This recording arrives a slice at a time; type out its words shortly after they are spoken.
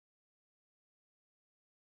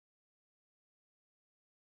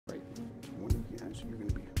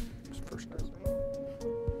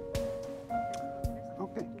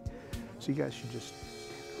So you guys should just...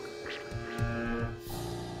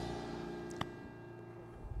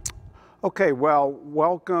 Okay, well,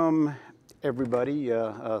 welcome everybody.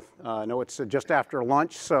 I know it's just after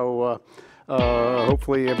lunch, so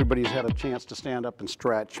hopefully everybody's had a chance to stand up and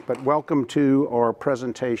stretch. But welcome to our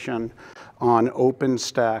presentation on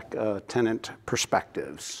OpenStack tenant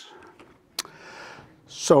perspectives.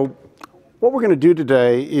 So what we're going to do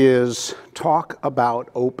today is talk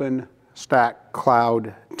about OpenStack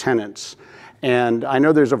cloud tenants. And I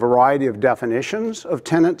know there's a variety of definitions of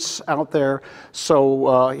tenants out there.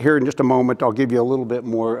 So here in just a moment, I'll give you a little bit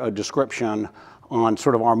more description on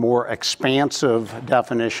sort of our more expansive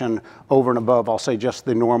definition over and above, I'll say just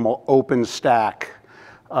the normal OpenStack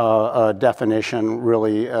definition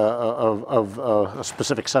really of a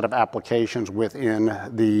specific set of applications within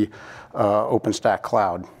the OpenStack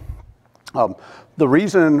cloud. The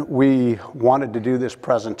reason we wanted to do this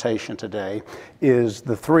presentation today is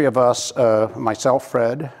the three of us, myself,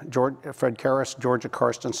 Fred Karras, Georgia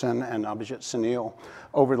Karstensen, and Abhijit Sunil,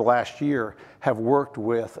 over the last year have worked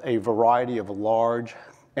with a variety of large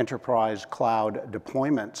enterprise cloud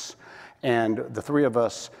deployments. And the three of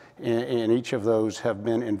us in each of those have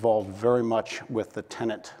been involved very much with the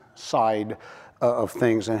tenant side of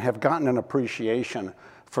things and have gotten an appreciation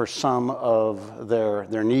for some of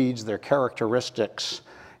their needs, their characteristics,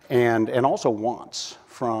 and also wants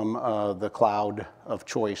from the cloud of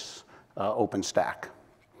choice, OpenStack.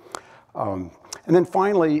 And then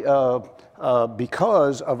finally,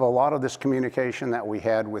 because of a lot of this communication that we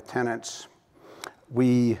had with tenants,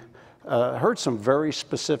 we heard some very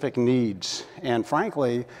specific needs. And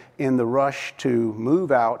frankly, in the rush to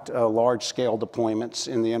move out large-scale deployments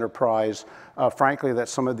in the enterprise, frankly, that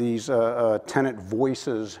some of these tenant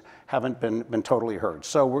voices haven't been totally heard.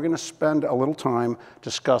 So we're going to spend a little time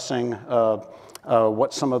discussing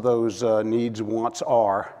what some of those needs, wants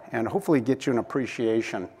are, and hopefully get you an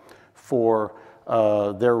appreciation for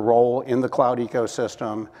their role in the cloud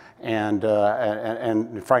ecosystem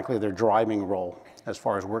and frankly, their driving role as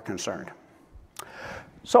far as we're concerned.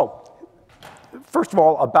 So, first of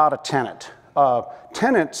all, about a tenant.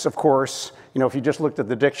 Tenants, of course, if you just looked at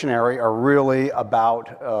the dictionary, are really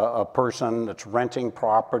about a person that's renting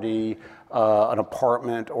property, an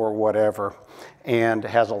apartment or whatever, and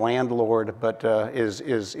has a landlord, but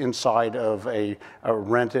is inside of a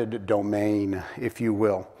rented domain, if you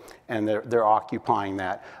will, and they're occupying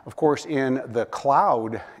that. Of course, in the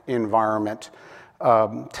cloud environment,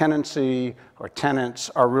 tenancy or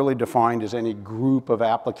tenants are really defined as any group of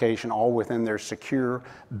application all within their secure,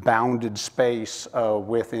 bounded space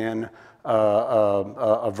within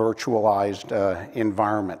a virtualized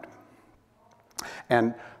environment.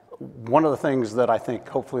 And one of the things that I think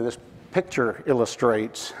hopefully this picture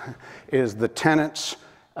illustrates is the tenants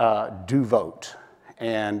do vote.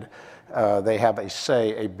 And they have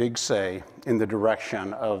a big say in the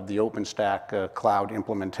direction of the OpenStack cloud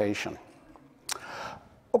implementation.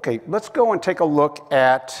 Okay, let's go and take a look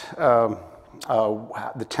at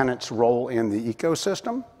the tenant's role in the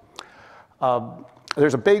ecosystem.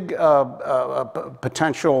 There's a big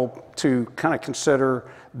potential to kind of consider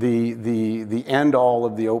the end all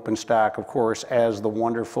of the OpenStack, of course, as the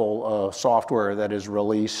wonderful software that is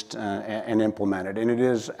released and implemented. And it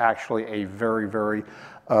is actually a very, very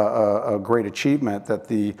great achievement that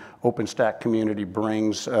the OpenStack community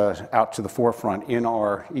brings out to the forefront in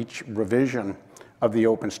each revision of the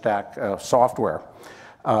OpenStack software.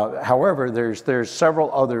 However, there's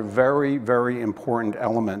several other very, very important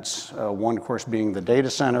elements. One, of course, being the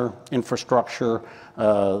data center infrastructure,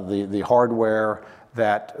 the hardware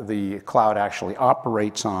that the cloud actually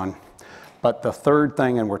operates on. But the third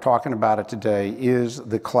thing, and we're talking about it today, is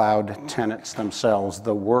the cloud tenants themselves,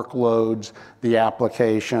 the workloads, the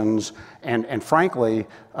applications, and frankly,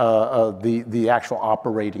 the actual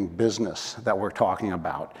operating business that we're talking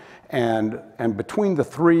about. And between the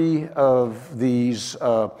three of these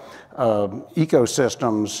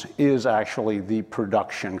ecosystems is actually the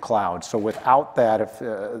production cloud. So without that,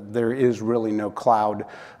 there is really no cloud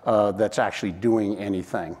that's actually doing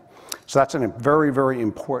anything. So that's a very, very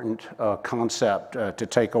important concept to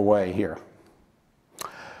take away here.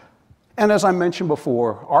 And as I mentioned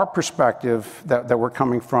before, our perspective that we're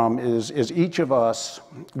coming from is each of us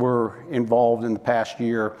were involved in the past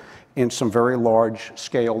year in some very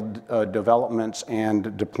large-scale developments and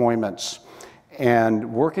deployments.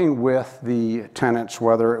 And working with the tenants,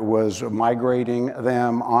 whether it was migrating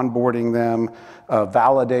them, onboarding them,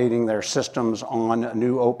 validating their systems on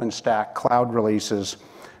new OpenStack cloud releases,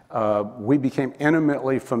 we became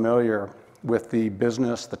intimately familiar with the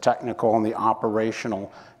business, the technical, and the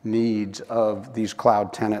operational needs of these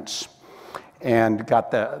cloud tenants. and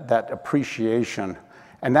got that appreciation.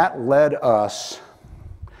 And that led us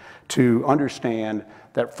to understand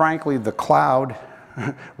that, frankly, the cloud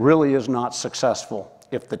really is not successful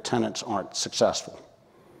if the tenants aren't successful.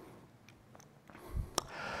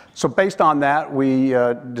 So based on that, we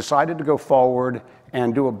decided to go forward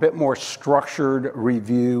and do a bit more structured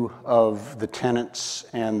review of the tenants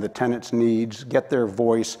and the tenants' needs, get their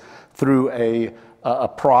voice through a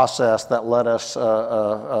process that led us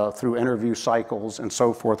through interview cycles and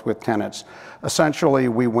so forth with tenants. Essentially,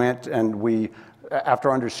 we went and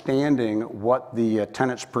after understanding what the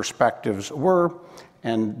tenants' perspectives were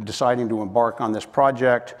and deciding to embark on this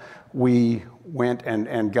project, we went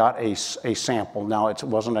and got a sample. Now, it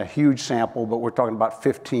wasn't a huge sample, but we're talking about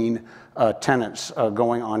 15 tenants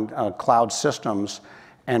going on cloud systems,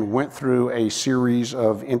 and went through a series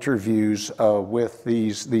of interviews with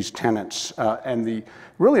these tenants. And the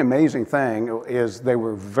really amazing thing is they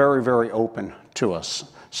were very, very open to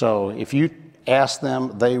us. So if you ask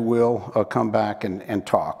them, they will come back and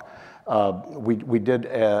talk. We did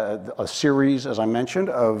a series, as I mentioned,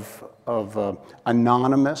 of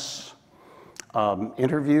anonymous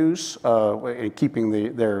interviews,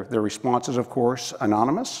 keeping their responses, of course,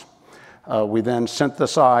 anonymous. We then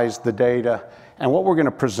synthesized the data, and what we're going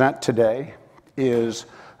to present today is,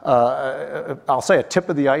 I'll say a tip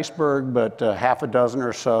of the iceberg, but half a dozen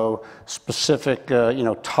or so specific,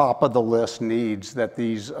 top of the list needs that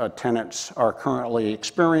these tenants are currently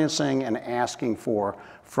experiencing and asking for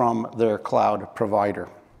from their cloud provider.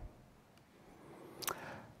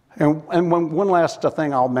 And one last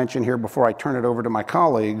thing I'll mention here before I turn it over to my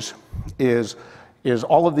colleagues is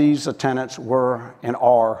all of these tenants were and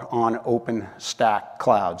are on OpenStack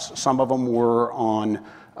clouds. Some of them were on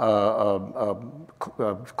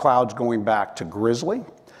clouds going back to Grizzly,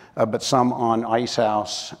 but some on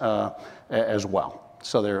Icehouse as well.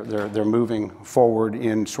 So they're moving forward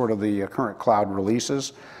in sort of the current cloud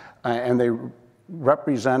releases, and they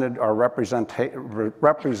representative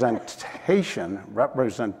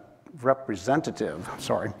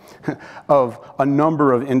of a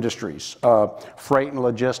number of industries: freight and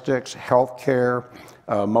logistics, healthcare,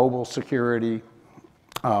 mobile security,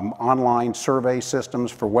 online survey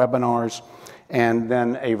systems for webinars, and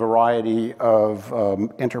then a variety of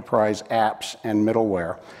enterprise apps and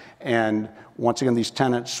middleware. And once again, these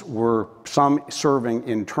tenants were some serving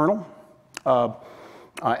internal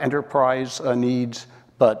enterprise needs,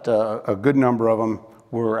 but a good number of them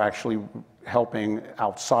were actually helping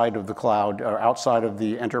outside of the cloud, or outside of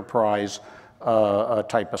the enterprise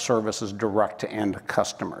type of services, direct to end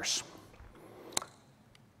customers.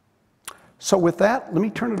 So with that, let me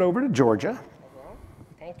turn it over to Georgia.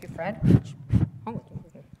 Thank you, Fred.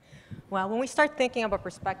 Well, when we start thinking about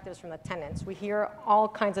perspectives from the tenants, we hear all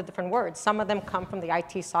kinds of different words. Some of them come from the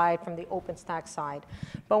IT side, from the OpenStack side.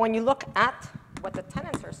 But when you look at what the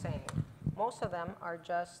tenants are saying, most of them are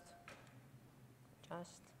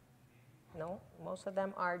most of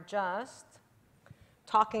them are just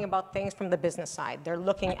talking about things from the business side. They're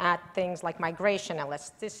looking at things like migration,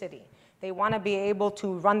 elasticity. They want to be able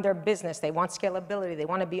to run their business. They want scalability. They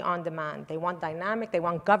want to be on demand. They want dynamic. They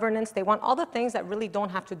want governance. They want all the things that really don't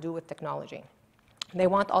have to do with technology. They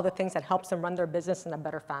want all the things that helps them run their business in a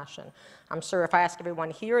better fashion. I'm sure if I ask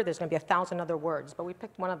everyone here, there's going to be 1,000 other words, but we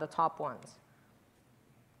picked one of the top ones.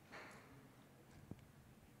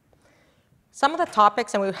 Some of the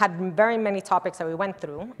topics, and we had very many topics that we went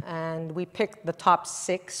through, and we picked the top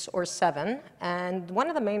 6 or 7. And one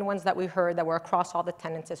of the main ones that we heard that were across all the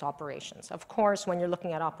tenants is operations. Of course, when you're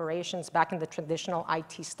looking at operations back in the traditional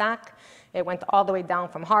IT stack, it went all the way down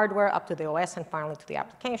from hardware up to the OS and finally to the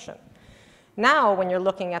application. Now, when you're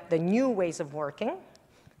looking at the new ways of working,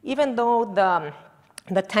 even though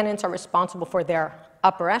the tenants are responsible for their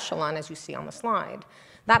upper echelon, as you see on the slide,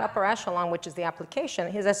 that upper echelon, which is the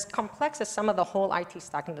application, is as complex as some of the whole IT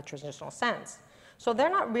stack in the traditional sense. So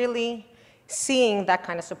they're not really seeing that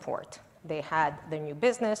kind of support. They had their new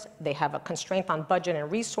business. They have a constraint on budget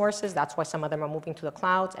and resources. That's why some of them are moving to the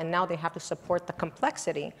clouds. And now they have to support the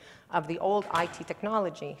complexity of the old IT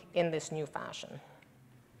technology in this new fashion.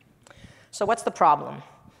 So what's the problem?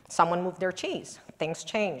 Someone moved their cheese. Things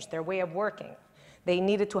changed, their way of working. They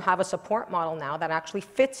needed to have a support model now that actually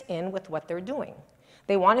fits in with what they're doing.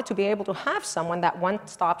 They wanted to be able to have someone, that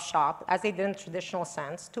one-stop shop, as they did in the traditional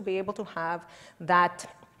sense, to be able to have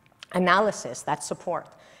that analysis, that support.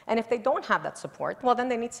 And if they don't have that support, well, then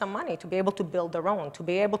they need some money to be able to build their own, to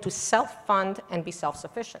be able to self-fund and be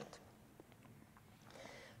self-sufficient.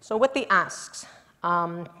 So with the asks,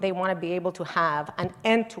 they want to be able to have an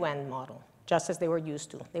end-to-end model, just as they were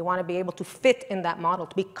used to. They want to be able to fit in that model,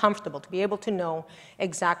 to be comfortable, to be able to know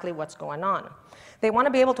exactly what's going on. They want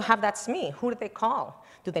to be able to have that SME. Who do they call?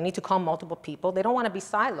 Do they need to call multiple people? They don't want to be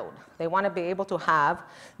siloed. They want to be able to have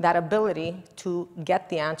that ability to get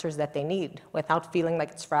the answers that they need without feeling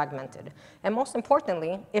like it's fragmented. And most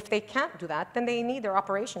importantly, if they can't do that, then they need their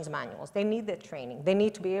operations manuals. They need their training. They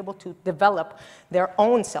need to be able to develop their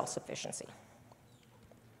own self-sufficiency.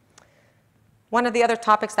 One of the other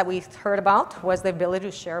topics that we heard about was the ability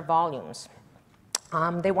to share volumes.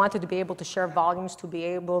 They wanted to be able to share volumes to be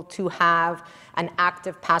able to have an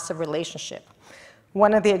active-passive relationship.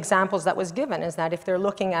 One of the examples that was given is that if they're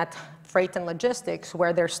looking at freight and logistics,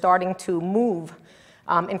 where they're starting to move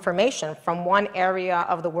information from one area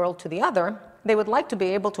of the world to the other, they would like to be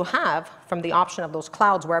able to have, from the option of those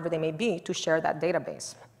clouds, wherever they may be, to share that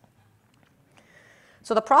database.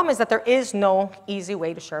 So the problem is that there is no easy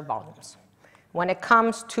way to share volumes. When it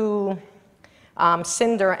comes to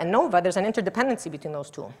Cinder and Nova, there's an interdependency between those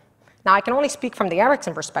two. Now, I can only speak from the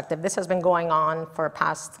Ericsson perspective. This has been going on for the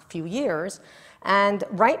past few years. And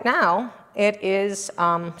right now, it is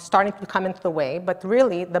starting to come into the way. But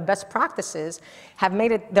really, the best practices have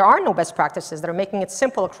made it, there are no best practices that are making it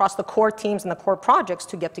simple across the core teams and the core projects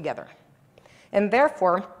to get together. And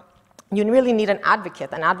therefore, you really need an advocate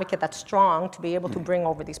that's strong to be able to bring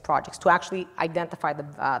over these projects, to actually identify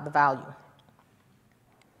the value.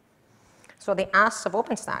 So the asks of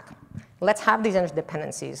OpenStack, let's have these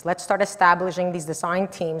interdependencies. Let's start establishing these design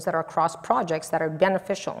teams that are across projects that are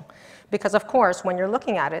beneficial. Because of course, when you're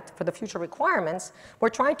looking at it for the future requirements, we're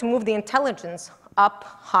trying to move the intelligence up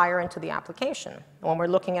higher into the application. When we're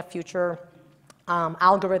looking at future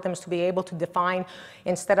algorithms to be able to define,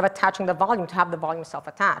 instead of attaching the volume, to have the volume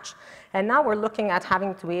self-attach. And now we're looking at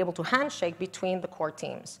having to be able to handshake between the core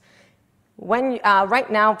teams. Right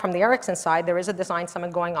now, from the Ericsson side, there is a design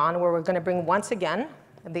summit going on where we're going to bring, once again,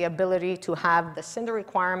 the ability to have the Cinder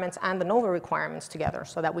requirements and the Nova requirements together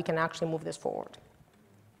so that we can actually move this forward.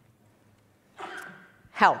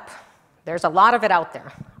 Help. There's a lot of it out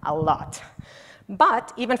there, a lot.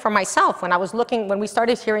 But even for myself, when we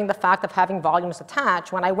started hearing the fact of having volumes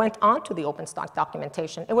attached, when I went onto the OpenStack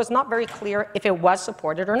documentation, it was not very clear if it was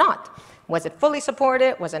supported or not. Was it fully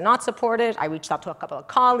supported? Was it not supported? I reached out to a couple of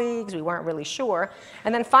colleagues. We weren't really sure.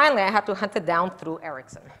 And then finally, I had to hunt it down through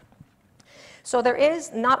Ericsson. So there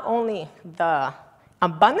is not only the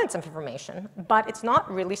abundance of information, but it's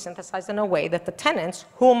not really synthesized in a way that the tenants,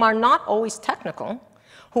 whom are not always technical,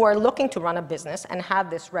 who are looking to run a business and have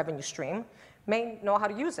this revenue stream, may know how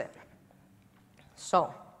to use it.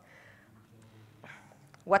 So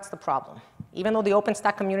what's the problem? Even though the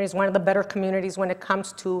OpenStack community is one of the better communities when it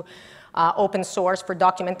comes to open source for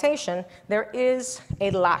documentation, there is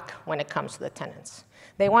a lack when it comes to the tenants.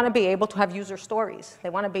 They want to be able to have user stories.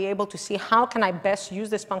 They want to be able to see how can I best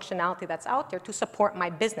use this functionality that's out there to support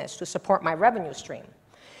my business, to support my revenue stream.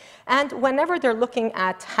 And whenever they're looking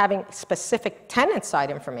at having specific tenant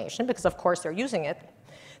side information, because of course they're using it,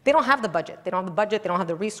 they don't have the budget. They don't have the budget. They don't have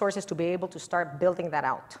the resources to be able to start building that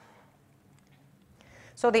out.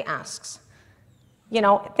 So they asks,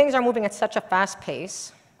 things are moving at such a fast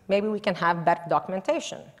pace. Maybe we can have better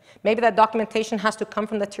documentation. Maybe that documentation has to come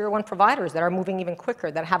from the tier 1 providers that are moving even quicker,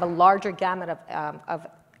 that have a larger gamut of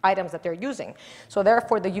items that they're using. So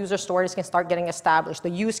therefore, the user stories can start getting established. The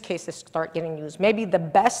use cases start getting used. Maybe the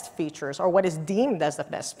best features, or what is deemed as the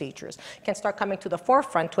best features, can start coming to the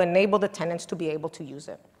forefront to enable the tenants to be able to use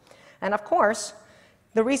it. And of course,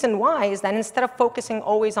 the reason why is that instead of focusing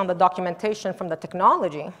always on the documentation from the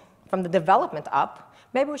technology, from the development up,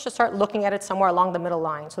 maybe we should start looking at it somewhere along the middle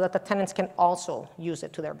line so that the tenants can also use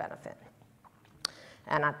it to their benefit.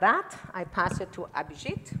 And at that, I pass it to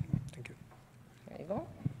Abhijit. Thank you. There you go.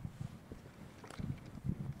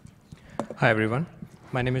 Hi, everyone.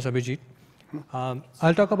 My name is Abhijit.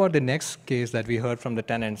 I'll talk about the next case that we heard from the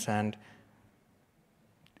tenants. And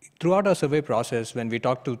throughout our survey process, when we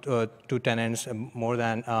talked to tenants, more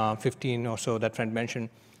than 15 or so that Fred mentioned,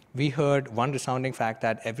 we heard one resounding fact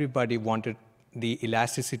that everybody wanted the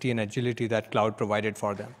elasticity and agility that cloud provided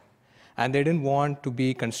for them. And they didn't want to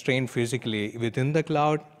be constrained physically within the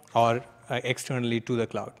cloud or externally to the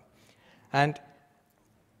cloud. And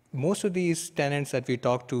most of these tenants that we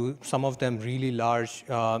talked to, some of them really large,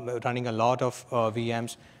 running a lot of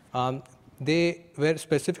VMs, they were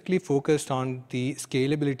specifically focused on the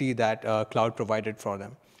scalability that cloud provided for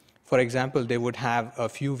them. For example, they would have a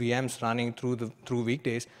few VMs running through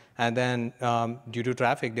weekdays, and then due to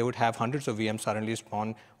traffic, they would have hundreds of VMs suddenly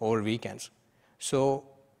spawn over weekends. So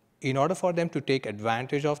in order for them to take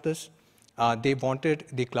advantage of this, they wanted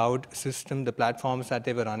the cloud system, the platforms that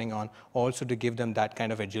they were running on, also to give them that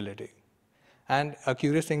kind of agility. And a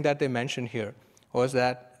curious thing that they mentioned here was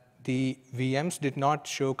that the VMs did not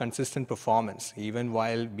show consistent performance, even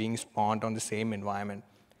while being spawned on the same environment.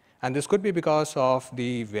 And this could be because of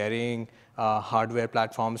the varying hardware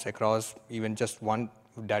platforms across even just one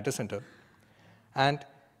data center. And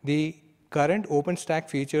the current OpenStack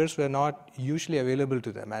features were not usually available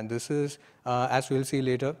to them. And this is, as we'll see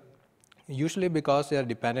later, usually because they are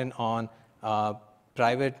dependent on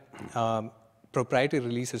private proprietary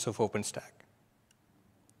releases of OpenStack.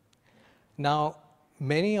 Now,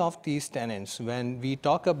 many of these tenants, when we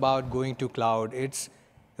talk about going to cloud, it's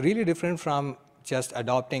really different from just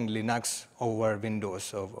adopting Linux over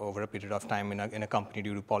Windows over a period of time in a company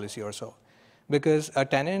due to policy or so. Because a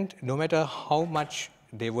tenant, no matter how much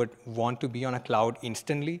they would want to be on a cloud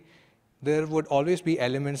instantly, there would always be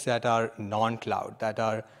elements that are non-cloud, that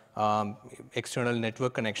are external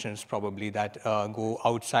network connections probably that go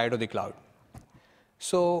outside of the cloud.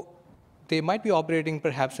 So they might be operating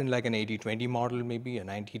perhaps in like an 80-20 model, maybe a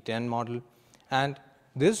 90-10 model. And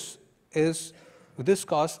this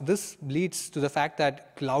leads to the fact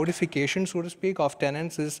that cloudification, so to speak, of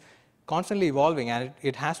tenants is constantly evolving, and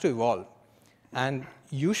it has to evolve. And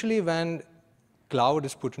usually when cloud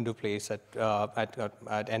is put into place at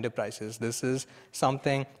enterprises, this is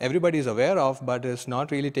something everybody is aware of, but is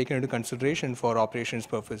not really taken into consideration for operations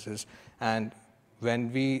purposes. And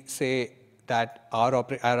when we say that our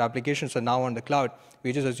applications are now on the cloud,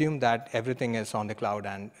 we just assume that everything is on the cloud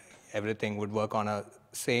and everything would work on a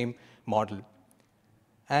same model.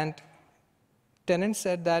 And Tenant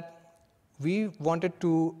said that we wanted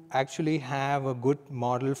to actually have a good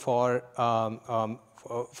model for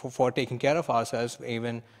taking care of ourselves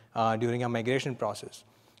even during a migration process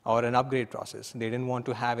or an upgrade process. They didn't want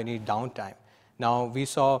to have any downtime. Now, we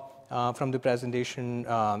saw from the presentation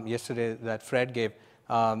yesterday that Fred gave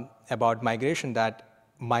about migration, that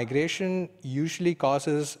migration usually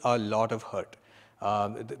causes a lot of hurt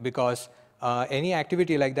because any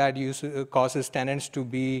activity like that causes tenants to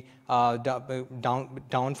be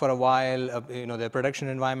down for a while. Their production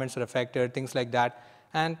environments are affected, things like that.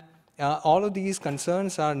 And all of these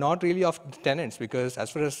concerns are not really of the tenants, because as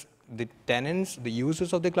far as the tenants, the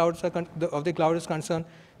users of the cloud is concerned,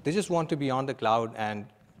 they just want to be on the cloud and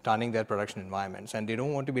running their production environments, and they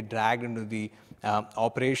don't want to be dragged into the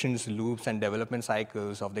operations loops and development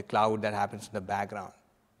cycles of the cloud that happens in the background.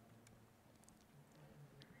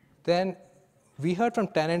 Then we heard from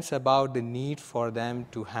tenants about the need for them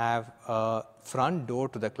to have a front door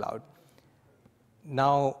to the cloud.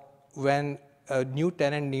 Now, when a new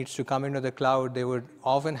tenant needs to come into the cloud, they would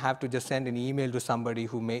often have to just send an email to somebody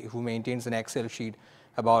who maintains an Excel sheet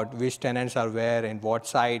about which tenants are where and what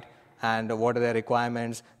site and what are their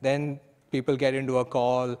requirements. Then people get into a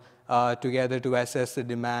call together to assess the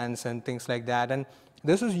demands and things like that. And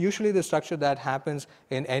this is usually the structure that happens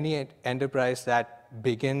in any enterprise that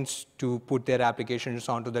begins to put their applications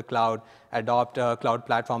onto the cloud, adopt cloud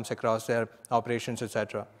platforms across their operations,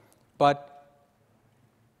 etc. But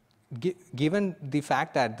given the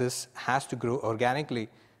fact that this has to grow organically,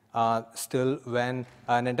 still when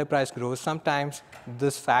an enterprise grows, sometimes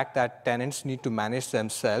this fact that tenants need to manage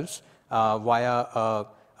themselves via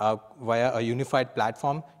a unified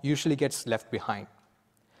platform usually gets left behind.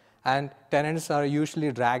 And tenants are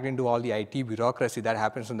usually dragged into all the IT bureaucracy that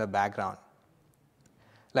happens in the background.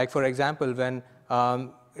 Like, for example, when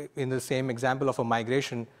in the same example of a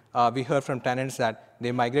migration, we heard from tenants that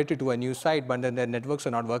they migrated to a new site, but then their networks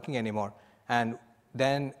are not working anymore. And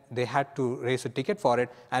then they had to raise a ticket for it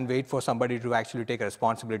and wait for somebody to actually take a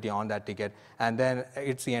responsibility on that ticket. And then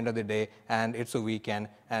it's the end of the day, and it's a weekend,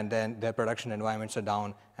 and then their production environments are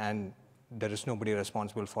down, and there is nobody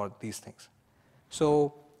responsible for these things.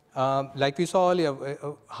 So like we saw earlier,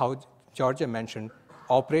 how Georgia mentioned,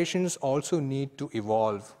 operations also need to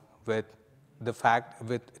evolve with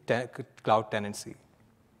cloud tenancy.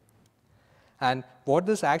 And what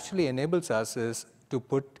this actually enables us is to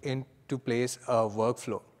put into place a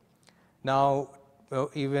workflow. Now,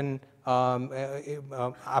 even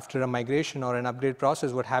after a migration or an upgrade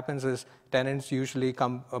process, what happens is tenants usually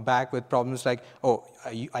come back with problems like, oh,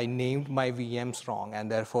 I named my VMs wrong,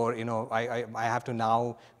 and therefore I have to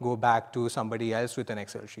now go back to somebody else with an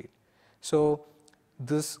Excel sheet. So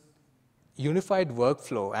this unified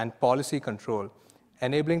workflow and policy control,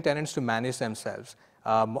 enabling tenants to manage themselves,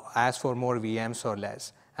 ask for more VMs or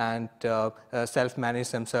less, and self-manage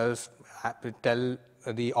themselves, tell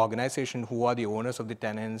the organization who are the owners of the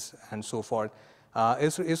tenants and so forth,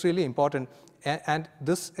 is really important. And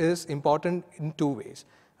this is important in two ways,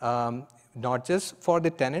 not just for the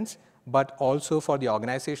tenants, but also for the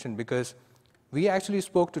organization, because we actually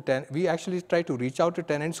we actually tried to reach out to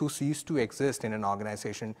tenants who ceased to exist in an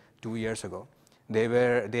organization 2 years ago.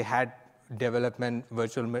 They had development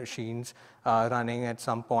virtual machines running at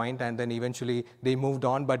some point, and then eventually they moved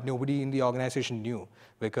on, but nobody in the organization knew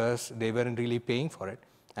because they weren't really paying for it,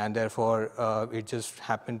 and therefore it just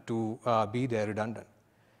happened to be there redundant.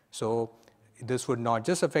 So this would not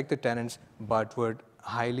just affect the tenants, but would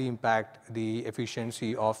highly impact the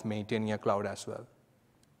efficiency of maintaining a cloud as well.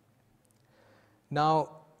 Now,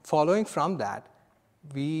 following from that,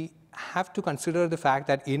 we have to consider the fact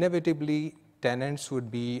that inevitably tenants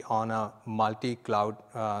would be on a multi-cloud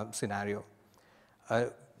scenario.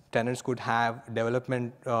 Tenants could have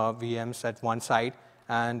development VMs at one site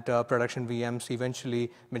and production VMs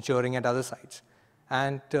eventually maturing at other sites.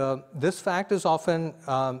 And this fact is often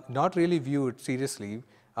not really viewed seriously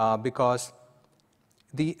because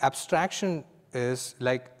the abstraction is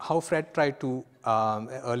like how Fred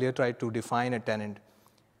earlier tried to define a tenant.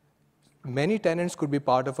 Many tenants could be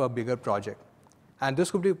part of a bigger project. And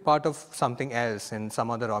this could be part of something else in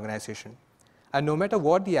some other organization. And no matter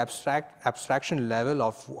what the abstraction level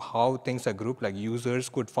of how things are grouped, like users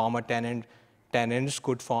could form a tenant, tenants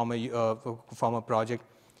could form a project.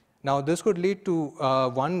 Now, this could lead to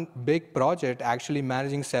one big project actually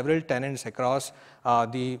managing several tenants across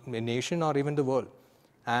the nation or even the world.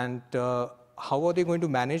 And how are they going to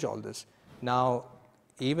manage all this? Now,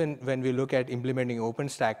 even when we look at implementing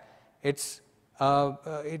OpenStack, it's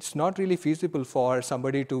not really feasible for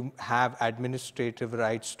somebody to have administrative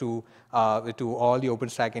rights to all the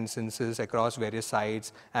OpenStack instances across various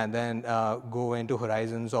sites and then go into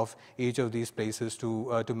horizons of each of these places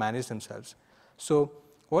to manage themselves. So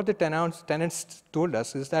what the tenants told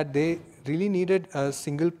us is that they really needed a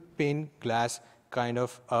single pane glass kind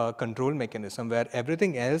of control mechanism where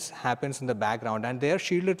everything else happens in the background, and they are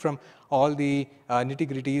shielded from all the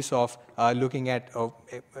nitty-gritties of looking at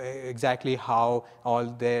exactly how all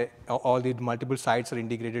the multiple sites are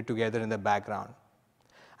integrated together in the background.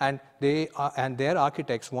 And their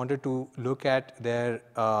architects wanted to look at their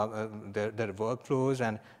workflows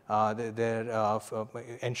and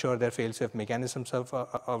ensure their fail-safe mechanisms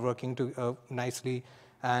are working nicely,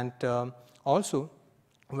 and also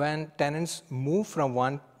when tenants move from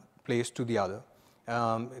one place to the other.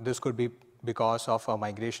 This could be because of a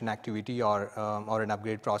migration activity or an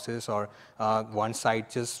upgrade process, or one site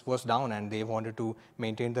just was down and they wanted to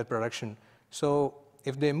maintain their production. So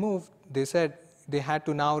if they moved, they said they had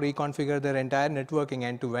to now reconfigure their entire networking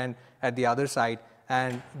end-to-end at the other site.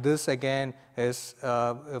 And this, again, is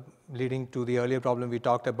leading to the earlier problem we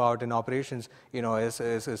talked about in operations, is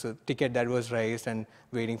a ticket that was raised and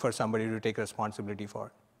waiting for somebody to take responsibility for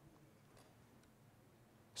it.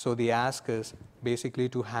 So the ask is basically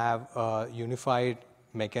to have a unified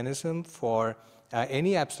mechanism for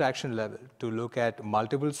any abstraction level to look at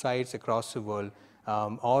multiple sites across the world,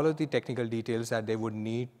 all of the technical details that they would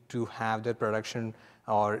need to have their production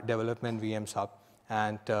or development VMs up,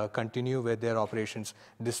 and continue with their operations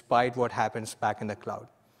despite what happens back in the cloud.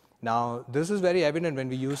 Now, this is very evident when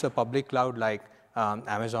we use a public cloud like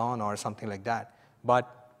Amazon or something like that. But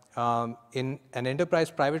in an enterprise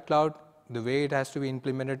private cloud, the way it has to be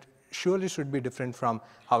implemented surely should be different from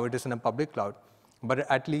how it is in a public cloud. But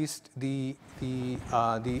at least the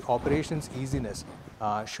operations easiness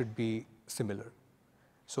should be similar.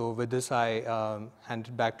 So with this, I hand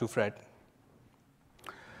it back to Fred.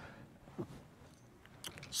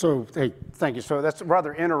 So, hey, thank you. So that's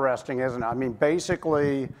rather interesting, isn't it? I mean,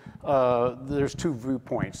 basically, there's two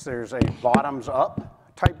viewpoints. There's a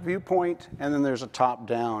bottoms-up type viewpoint, and then there's a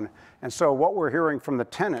top-down. And so what we're hearing from the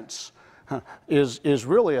tenants is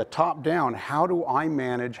really a top-down. How do I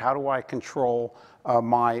manage, how do I control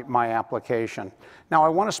my application? Now, I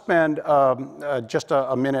want to spend just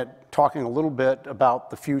a minute talking a little bit about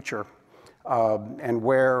the future and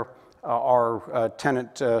where our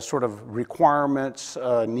tenant sort of requirements,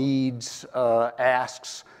 needs,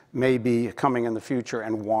 asks may be coming in the future,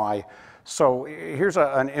 and why. So here's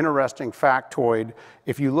an interesting factoid.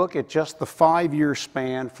 If you look at just the 5-year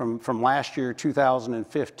span from last year,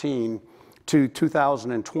 2015, to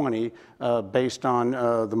 2020, based on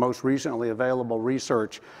the most recently available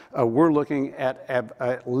research, we're looking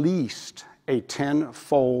at least a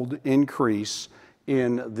 10-fold increase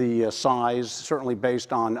in the size, certainly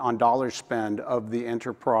based on dollar spend of the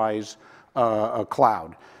enterprise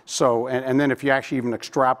cloud. So, and then if you actually even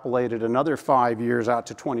extrapolated another 5 years out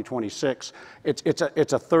to 2026, it's a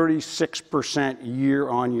 36%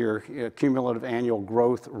 year-on-year cumulative annual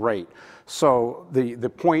growth rate. So the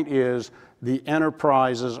point is, the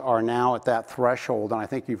enterprises are now at that threshold, and I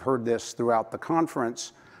think you've heard this throughout the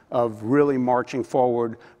conference, of really marching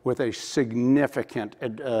forward with a significant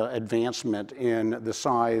advancement in the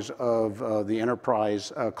size of the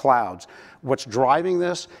enterprise clouds. What's driving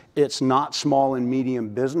this? It's not small and medium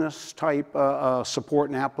business type support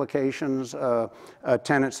and applications,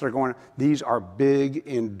 tenants that are going. These are big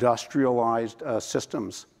industrialized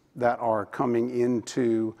systems that are coming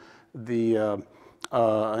into the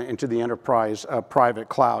enterprise private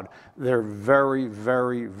cloud. They're very,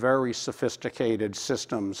 very, very sophisticated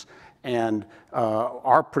systems. And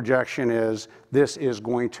our projection is this is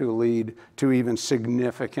going to lead to even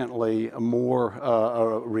significantly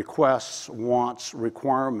more requests, wants,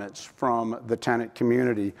 requirements from the tenant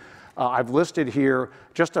community. I've listed here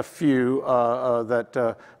just a few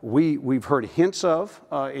that we've heard hints of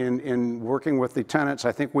in working with the tenants.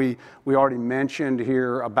 I think we already mentioned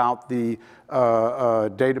here about the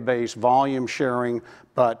database volume sharing,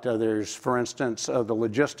 but there's, for instance, the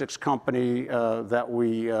logistics company that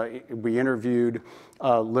we interviewed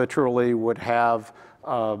literally would have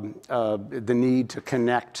the need to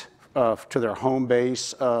connect to their home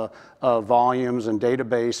base volumes and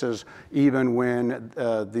databases, even when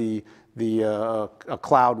a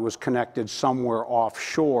cloud was connected somewhere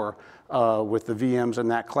offshore with the VMs in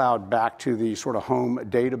that cloud back to the sort of home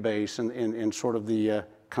database in sort of the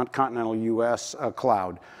continental US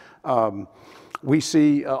cloud. We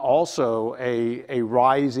see also a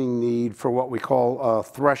rising need for what we call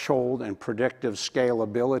threshold and predictive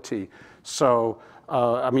scalability. So,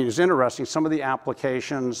 I mean, it's interesting, some of the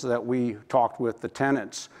applications that we talked with the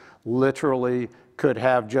tenants literally could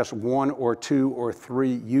have just 1 or 2 or 3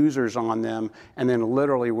 users on them, and then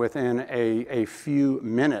literally within a few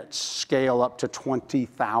minutes scale up to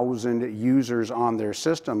 20,000 users on their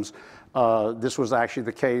systems. This was actually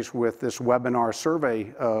the case with this webinar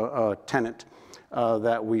survey tenant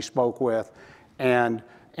that we spoke with. And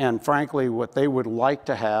frankly, what they would like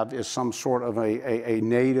to have is some sort of a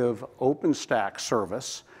native OpenStack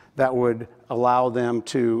service that would allow them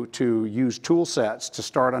to use tool sets to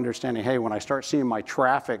start understanding, hey, when I start seeing my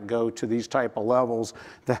traffic go to these type of levels,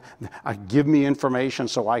 give me information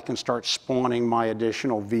so I can start spawning my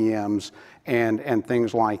additional VMs and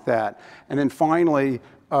things like that. And then finally,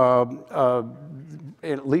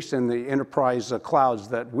 at least in the enterprise clouds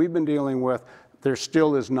that we've been dealing with, there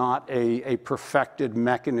still is not a perfected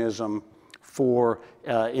mechanism for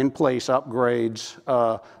in-place upgrades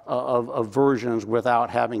of versions without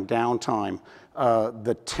having downtime.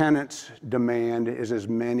 The tenant's demand is as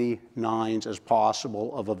many nines as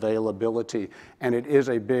possible of availability, and it is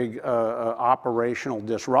a big operational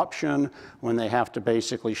disruption when they have to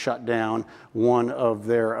basically shut down one of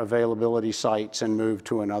their availability sites and move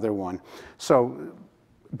to another one. So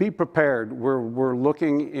be prepared. We're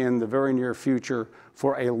looking in the very near future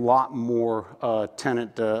for a lot more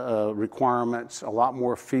tenant requirements, a lot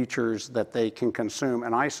more features that they can consume.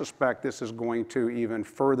 And I suspect this is going to even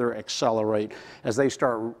further accelerate as they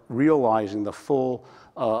start realizing the full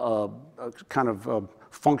kind of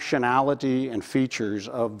functionality and features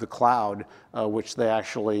of the cloud, which they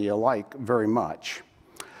actually like very much.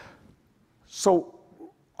 So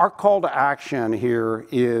our call to action here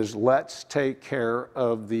is let's take care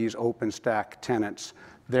of these OpenStack tenants.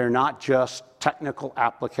 They're not just technical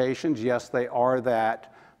applications. Yes, they are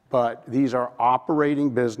that, but these are operating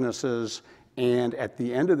businesses, and at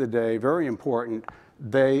the end of the day, very important,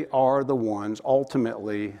 they are the ones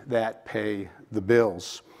ultimately that pay the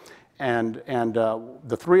bills. And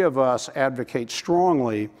the three of us advocate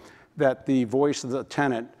strongly that the voice of the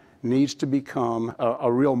tenant needs to become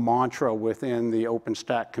a real mantra within the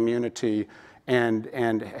OpenStack community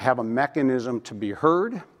and have a mechanism to be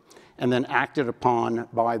heard and then acted upon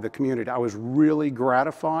by the community. I was really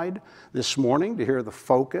gratified this morning to hear the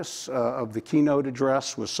focus of the keynote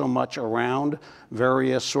address was so much around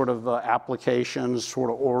various sort of applications,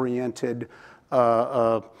 sort of oriented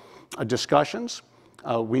discussions.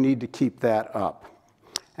 We need to keep that up.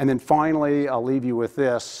 And then finally, I'll leave you with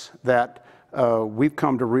this, that we've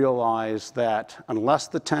come to realize that unless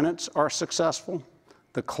the tenants are successful,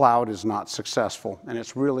 the cloud is not successful. And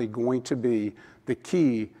it's really going to be the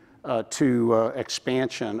key to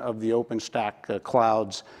expansion of the OpenStack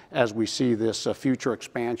clouds as we see this future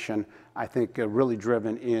expansion, I think, really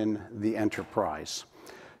driven in the enterprise.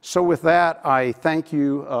 So with that, I thank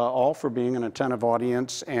you all for being an attentive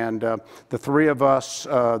audience. And the three of us,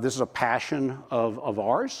 this is a passion of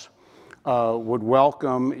ours. Would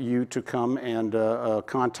welcome you to come and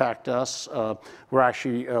contact us. We're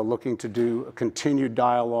actually looking to do a continued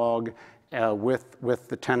dialogue with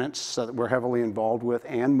the tenants that we're heavily involved with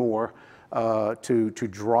and more to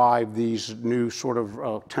drive these new sort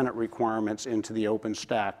of tenant requirements into the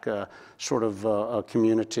OpenStack sort of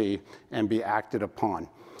community and be acted upon.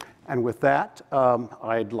 And with that,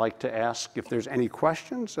 I'd like to ask if there's any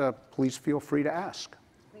questions, please feel free to ask.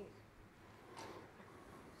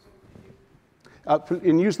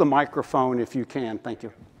 And use the microphone if you can, thank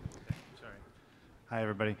you. Sorry. Hi,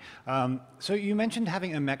 everybody. So you mentioned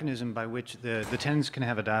having a mechanism by which the tenants can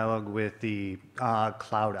have a dialogue with the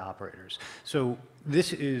cloud operators. So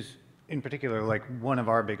this is, in particular, like one of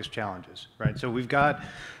our biggest challenges, right? So we've got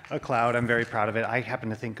a cloud. I'm very proud of it. I happen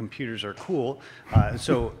to think computers are cool.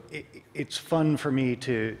 So it's fun for me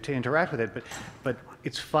to interact with it, but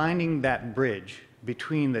it's finding that bridge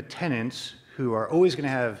between the tenants who are always going to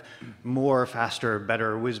have more, faster,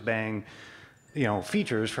 better, whiz-bang,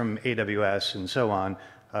 features from AWS and so on,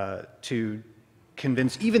 to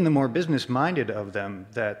convince even the more business-minded of them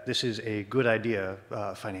that this is a good idea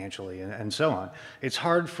financially and so on. It's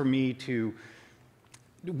hard for me to.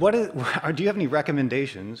 Do you have any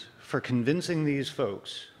recommendations for convincing these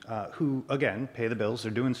folks who, again, pay the bills?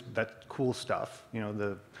 They're doing that cool stuff.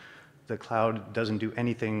 The cloud doesn't do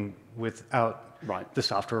anything without the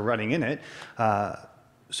software running in it.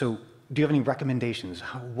 So do you have any recommendations?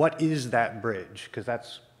 What is that bridge? Because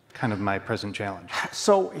that's kind of my present challenge.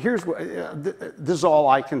 So here's what, this is all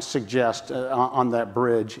I can suggest on that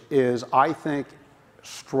bridge is I think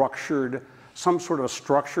some sort of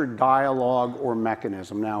structured dialogue or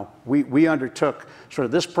mechanism. Now, we undertook sort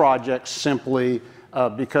of this project simply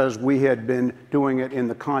because we had been doing it in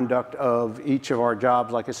the conduct of each of our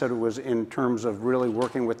jobs. Like I said, it was in terms of really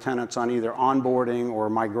working with tenants on either onboarding or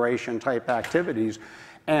migration type activities.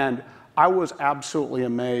 And I was absolutely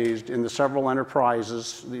amazed in the several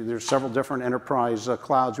enterprises, there's several different enterprise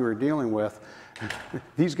clouds we were dealing with.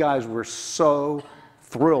 These guys were so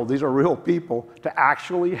thrilled, these are real people, to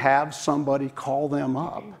actually have somebody call them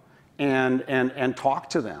up and talk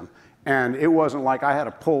to them. And it wasn't like I had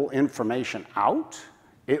to pull information out.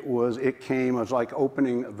 It was like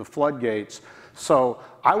opening the floodgates. So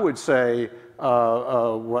I would say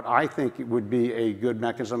what I think would be a good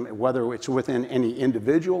mechanism, whether it's within any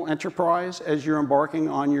individual enterprise as you're embarking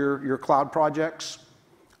on your cloud projects,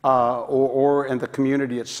 or in the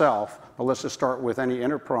community itself, but let's just start with any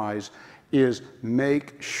enterprise, is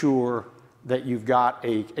make sure that you've got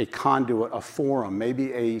a conduit, a forum,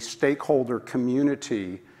 maybe a stakeholder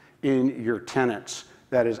community in your tenants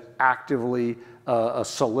that is actively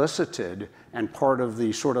solicited and part of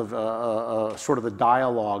the sort of the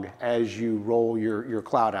dialogue as you roll your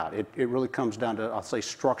cloud out. It really comes down to, I'll say,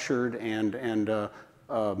 structured and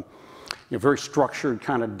very structured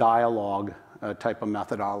kind of dialogue type of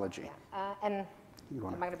methodology. Am I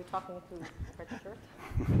going to be talking to Richard?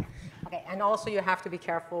 Okay, and also you have to be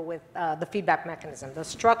careful with the feedback mechanism. The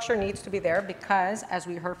structure needs to be there because, as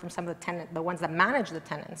we heard from some of the ones that manage the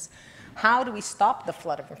tenants, how do we stop the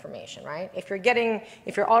flood of information, right? If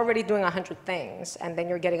you're already doing 100 things and then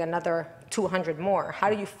you're getting another 200 more, how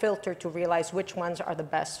do you filter to realize which ones are the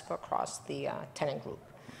best for across the tenant group?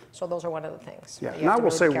 So those are one of the things. Yeah, and I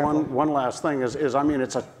will say one last thing is, I mean,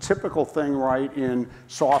 it's a typical thing, right, in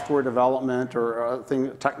software development or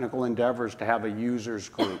technical endeavors to have a users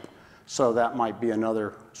group. So that might be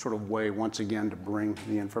another sort of way, once again, to bring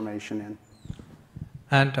the information in.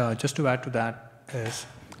 And just to add to that is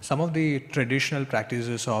some of the traditional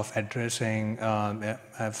practices of addressing,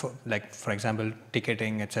 for example,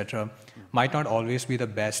 ticketing, etc., might not always be the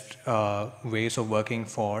best ways of working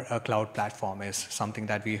for a cloud platform is something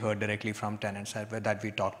that we heard directly from tenants that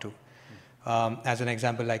we talked to. As an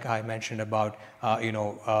example, like I mentioned about,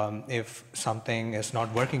 if something is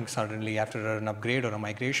not working suddenly after an upgrade or a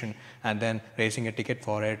migration, and then raising a ticket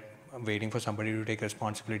for it, waiting for somebody to take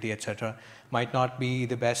responsibility, etc., might not be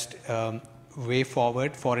the best way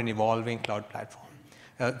forward for an evolving cloud platform.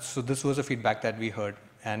 So this was a feedback that we heard,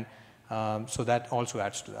 and so that also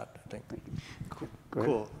adds to that, I think.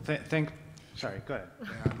 Cool. Sorry, go ahead.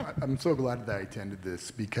 Yeah, I'm so glad that I attended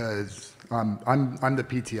this because I'm the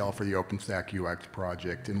PTL for the OpenStack UX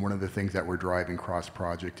project, and one of the things that we're driving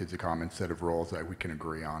cross-project is a common set of roles that we can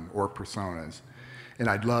agree on, or personas. And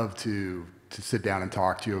I'd love to sit down and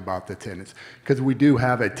talk to you about the tenants, because we do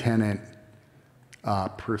have a tenant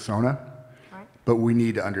persona, but we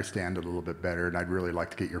need to understand it a little bit better, and I'd really like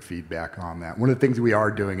to get your feedback on that. One of the things we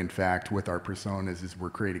are doing, in fact, with our personas is we're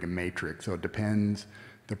creating a matrix, so it depends.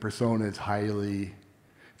 The persona is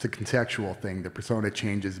it's a contextual thing. The persona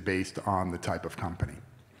changes based on the type of company.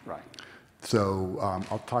 Right. So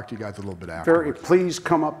I'll talk to you guys a little bit after. Please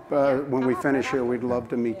come up when we finish here. We'd love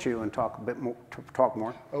to meet you and talk a bit more. Talk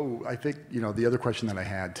more. Oh, I think the other question that I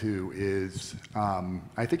had too is,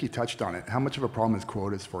 I think you touched on it. How much of a problem is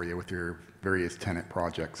quotas for you with your various tenant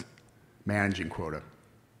projects, managing quota?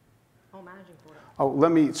 Oh, managing quota. Oh,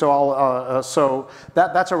 let me. So I'll. So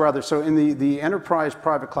that's a rather. So in the enterprise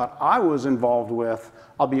private cloud I was involved with,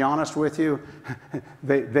 I'll be honest with you,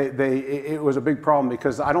 it was a big problem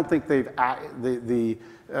because I don't think they've the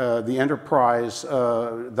enterprise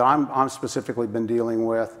that I'm specifically been dealing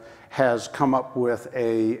with has come up with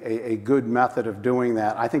a good method of doing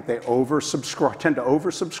that. I think they tend to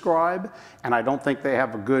oversubscribe, and I don't think they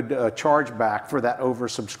have a good chargeback for that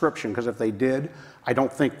oversubscription, because if they did, I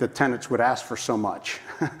don't think the tenants would ask for so much,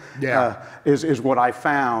 is what I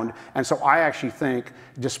found. And so I actually think,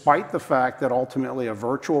 despite the fact that ultimately a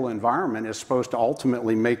virtual environment is supposed to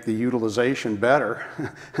ultimately make the utilization better,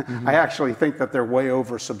 I actually think that they're way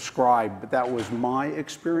oversubscribed. But that was my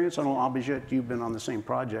experience. I don't know, Abhijit, you've been on the same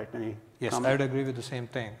project. Any Yes, comment? I would agree with the same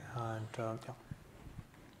thing. And, yeah.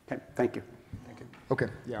 Okay, thank you. Okay,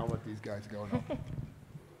 yeah, I'll let these guys go now.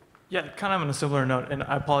 Yeah, kind of on a similar note, and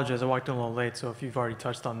I apologize, I walked in a little late, so if you've already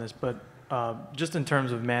touched on this, but just in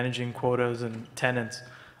terms of managing quotas and tenants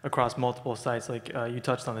across multiple sites, like you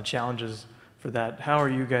touched on the challenges for that. How are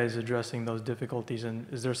you guys addressing those difficulties, and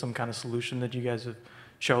is there some kind of solution that you guys have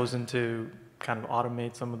chosen to kind of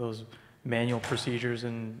automate some of those manual procedures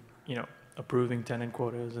and, approving tenant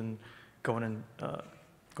quotas and going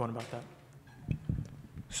about that?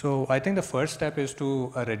 So I think the first step is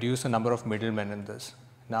to reduce the number of middlemen in this.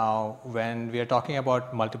 Now, when we are talking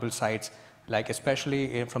about multiple sites, like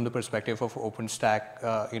especially from the perspective of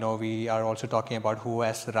OpenStack, we are also talking about who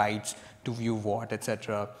has rights to view what,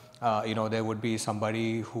 etc. There would be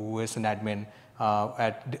somebody who is an admin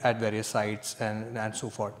at various sites and so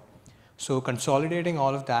forth. So consolidating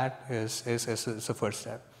all of that is the first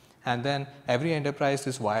step. And then every enterprise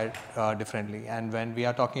is wired differently. And when we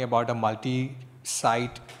are talking about a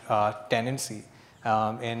multi-site tenancy,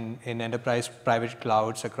 in enterprise private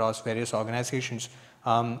clouds across various organizations,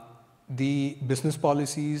 the business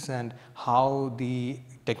policies and how the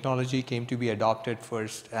technology came to be adopted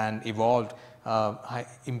first and evolved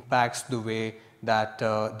impacts the way that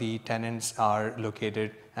the tenants are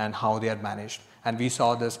located and how they are managed. And we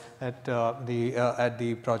saw this at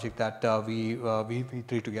the project that we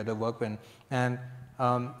three together work in. And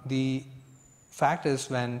the fact is,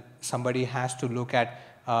 when somebody has to look at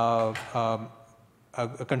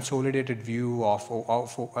a consolidated view of,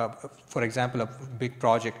 for example, a big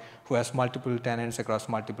project who has multiple tenants across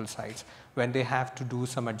multiple sites, when they have to do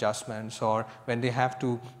some adjustments, or when they have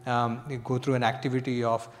to go through an activity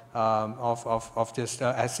of just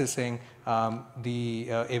assessing the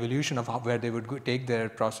evolution of where they would take their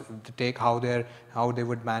process, how they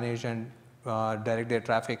would manage and direct their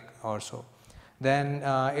traffic or so. Then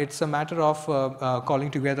it's a matter of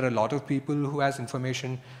calling together a lot of people who has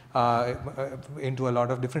information into a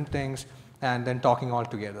lot of different things, and then talking all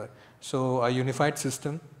together. So a unified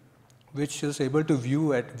system which is able to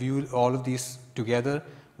view all of these together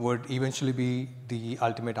would eventually be the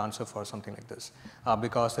ultimate answer for something like this,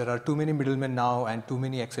 because there are too many middlemen now and too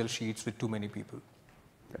many Excel sheets with too many people.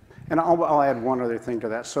 And I'll add one other thing to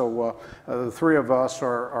that. So the three of us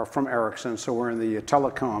are from Ericsson, so we're in the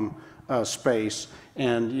telecom space.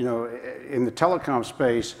 And in the telecom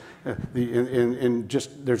space,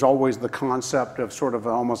 there's always the concept of sort of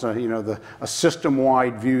almost a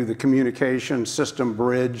system-wide view, the communication system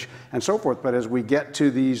bridge, and so forth. But as we get to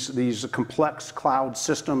these complex cloud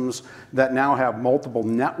systems that now have multiple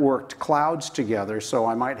networked clouds together, so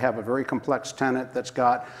I might have a very complex tenant that's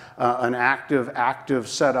got an active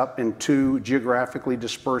setup in two geographically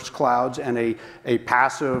dispersed clouds, and a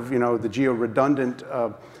passive, the geo-redundant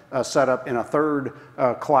setup in a third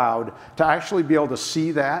cloud. To actually be able to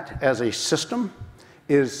see that as a system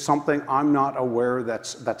is something I'm not aware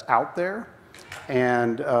that's out there.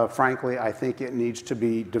 And frankly, I think it needs to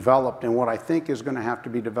be developed. And what I think is going to have to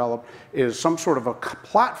be developed is some sort of a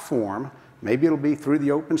platform. Maybe it'll be through the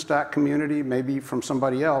OpenStack community, maybe from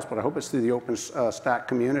somebody else, but I hope it's through the OpenStack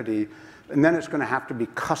community. And then it's going to have to be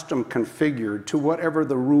custom configured to whatever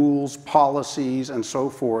the rules, policies, and so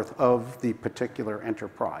forth of the particular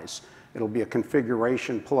enterprise. It'll be a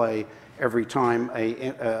configuration play every time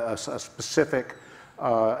a specific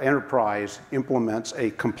enterprise implements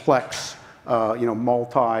a complex,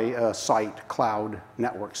 multi-site cloud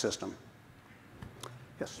network system.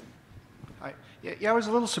 Yes. Yeah, I was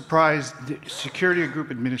a little surprised that security group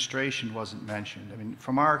administration wasn't mentioned. I mean,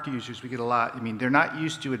 from our users, we get a lot. I mean, they're not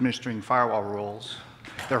used to administering firewall rules.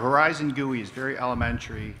 Their Horizon GUI is very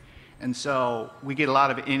elementary, And so we get a lot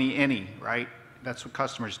of any, right? That's what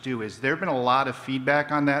customers do. Is there been a lot of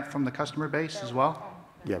feedback on that from the customer base as well?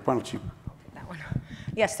 Yeah, why don't you? That one.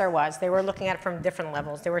 Yes, there was. They were looking at it from different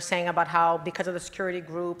levels. They were saying about how, because of the security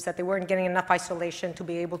groups, that they weren't getting enough isolation to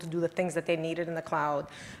be able to do the things that they needed in the cloud,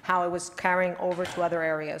 how it was carrying over to other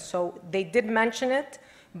areas. So they did mention it,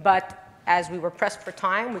 but as we were pressed for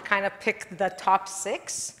time, we kind of picked the top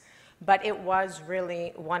 6. But it was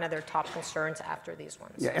really one of their top concerns after these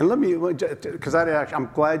ones. Yeah, and let me, because I'm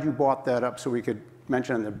glad you brought that up so we could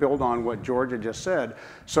mention and build on what Georgia just said.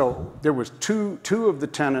 So there was two of the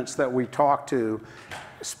tenants that we talked to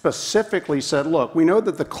specifically said, look, we know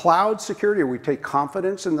that the cloud security, we take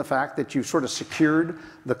confidence in the fact that you've sort of secured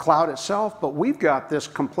the cloud itself, but we've got this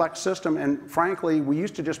complex system, and frankly, we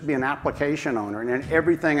used to just be an application owner, and then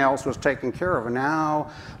everything else was taken care of. And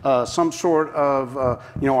now, some sort of,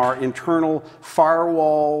 our internal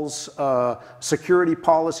firewalls, security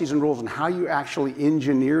policies and rules, and how you actually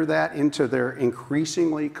engineer that into their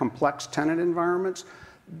increasingly complex tenant environments,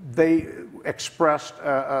 they expressed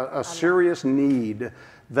a serious need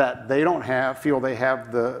that they don't feel they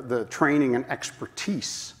have the training and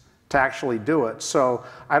expertise to actually do it. So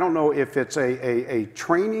I don't know if it's a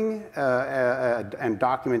training and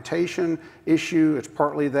documentation issue. It's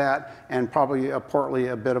partly that, and probably partly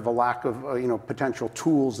a bit of a lack of potential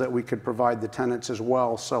tools that we could provide the tenants as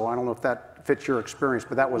well. So I don't know if that fits your experience,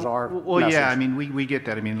 but that was our message. Yeah, I mean, we get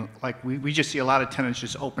that. I mean, like we just see a lot of tenants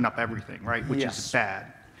just open up everything, right? Which is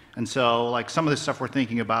bad. And so, like, some of the stuff we're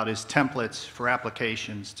thinking about is templates for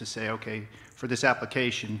applications to say, okay, for this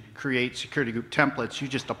application, create security group templates. You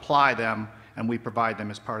just apply them, and we provide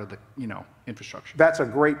them as part of the, infrastructure. That's a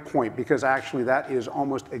great point, because actually that is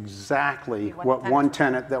almost exactly what one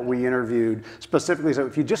tenant that we interviewed specifically said.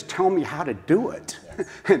 If you just tell me how to do it,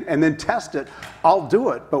 and then test it, I'll do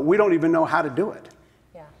it, but we don't even know how to do it.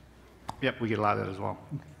 Yeah. Yep, we get a lot of that as well.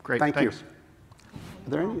 Great, Thanks. you. Are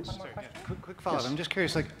there any? Quick follow-up. I'm just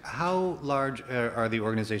curious, like, how large are the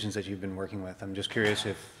organizations that you've been working with? I'm just curious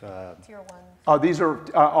if... Tier 1. These are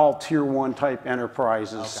all Tier 1 type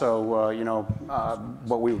enterprises, okay. So,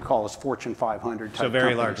 what we would call is Fortune 500 type So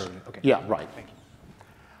very companies. large. Okay. Yeah, right. Thank you.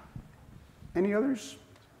 Any others?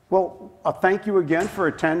 Well, thank you again for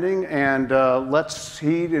attending, and let's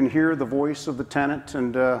heed and hear the voice of the tenant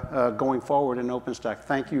and going forward in OpenStack.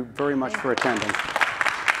 Thank you very much for attending.